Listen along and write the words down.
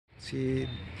See,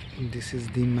 this is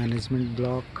the management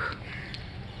block.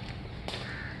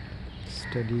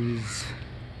 Studies.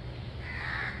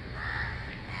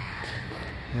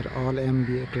 Here all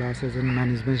MBA classes and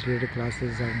management related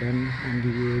classes are done.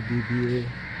 MBA, BBA.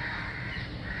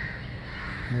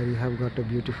 Here you have got a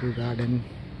beautiful garden.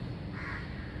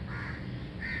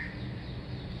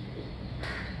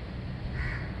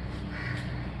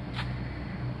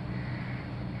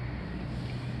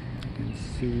 You can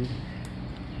see.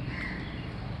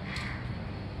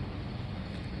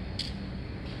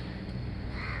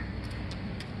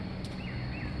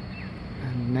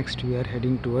 And next we are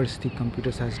heading towards the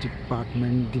computer science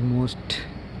department, the most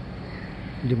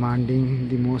demanding,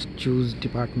 the most choose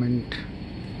department.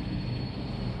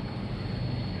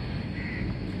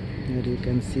 Here you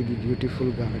can see the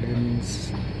beautiful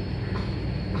gardens.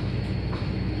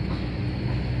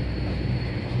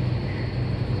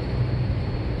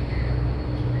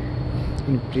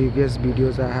 In previous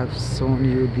videos I have shown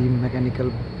you the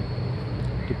mechanical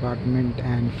department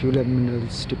and fuel and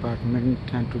minerals department,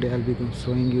 and today I'll be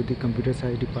showing you the computer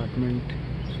science department.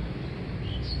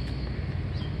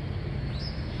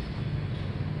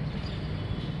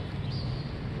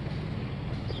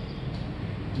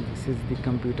 This is the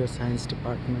computer science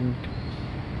department.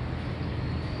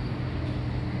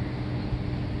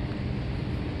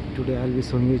 Today I'll be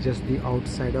showing you just the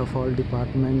outside of all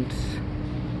departments.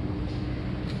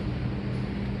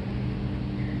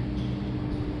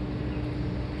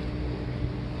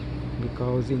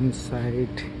 Because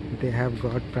inside they have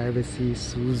got privacy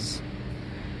issues.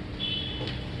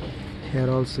 Here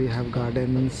also you have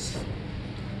gardens.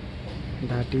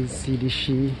 That is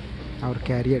CDC, our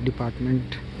career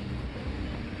department.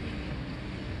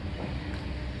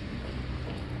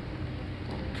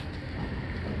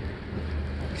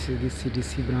 This is the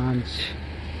CDC branch.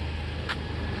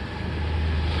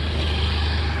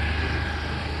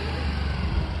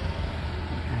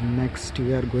 And next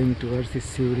we are going towards the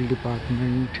civil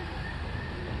department.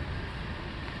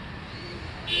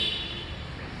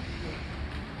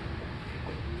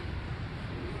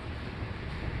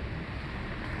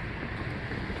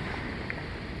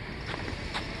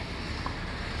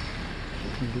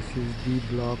 This is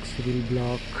the block, civil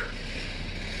block.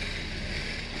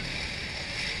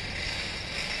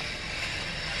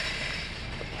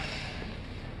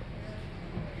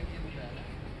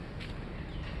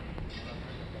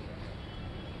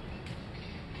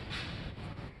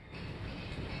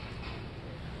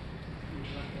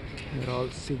 Here all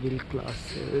civil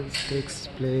classes takes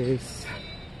place.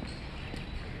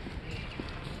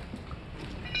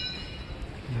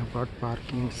 We have got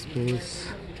parking space.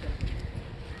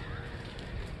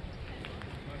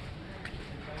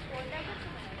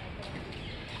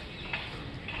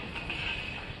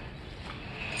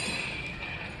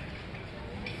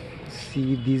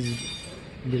 See, these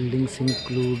buildings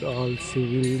include all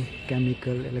civil,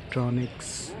 chemical,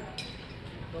 electronics.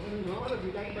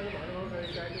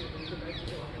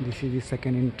 This is the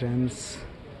second entrance.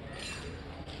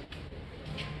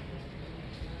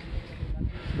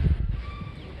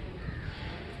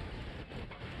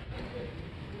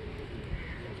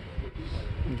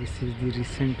 This is the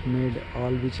recent made,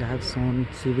 all which I have shown,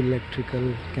 civil,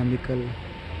 electrical, chemical,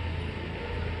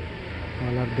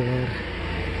 all are there.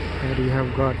 Here you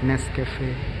have got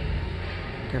Nescafe,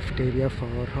 cafeteria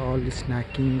for all the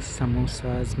snacking,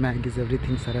 samosas, Maggies,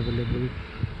 everything are available.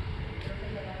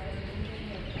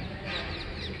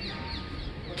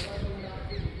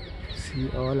 See,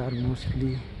 all are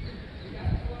mostly,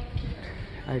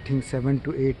 I think 7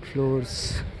 to 8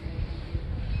 floors.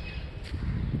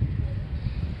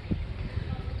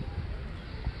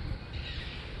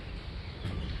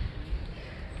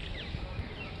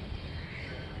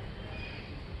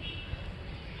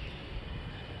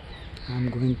 I'm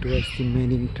going towards the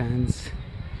main entrance.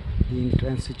 The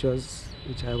entrance which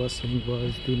I was saying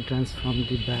was the entrance from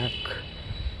the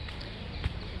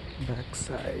back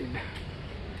side.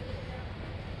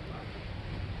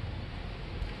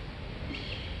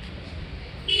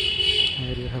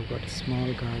 Here you have got a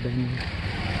small garden.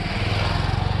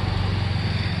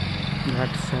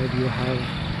 That side you have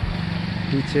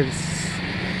teachers'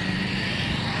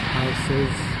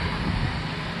 houses.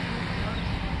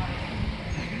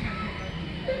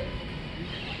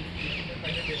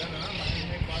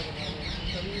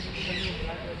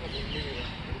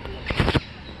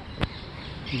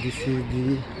 This is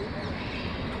the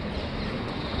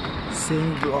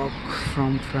same block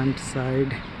from front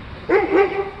side.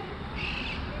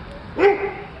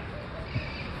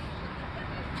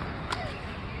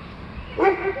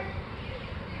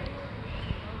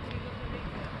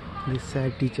 This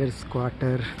side teachers'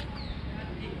 quarter.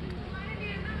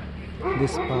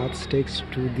 This path takes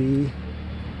to the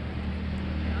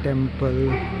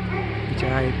temple, which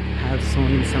I have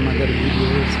shown in some other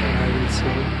videos, or I will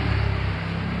show.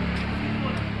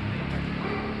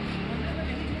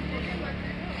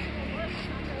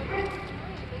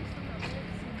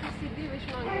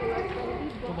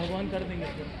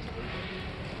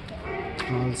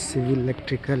 All civil,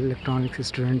 electrical, electronics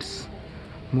students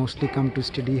mostly come to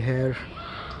study here.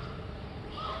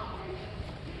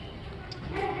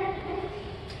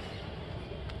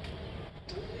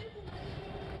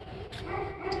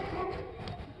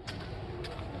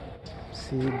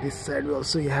 See, this side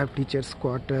also you have teachers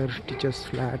quarter, teachers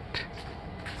flat.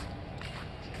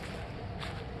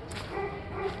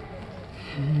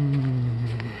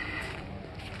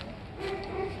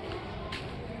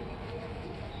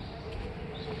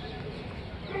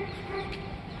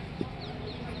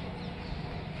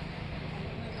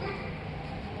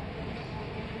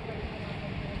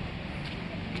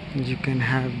 You can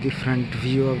have the front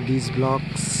view of these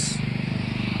blocks.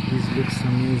 This looks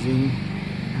amazing,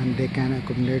 and they can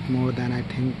accommodate more than I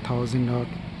think 1000 or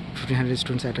 1500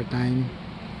 students at a time.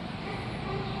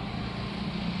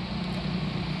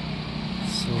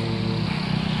 So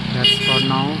that's for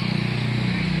now.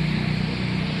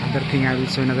 Other thing I will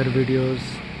show in other videos.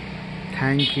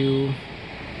 Thank you.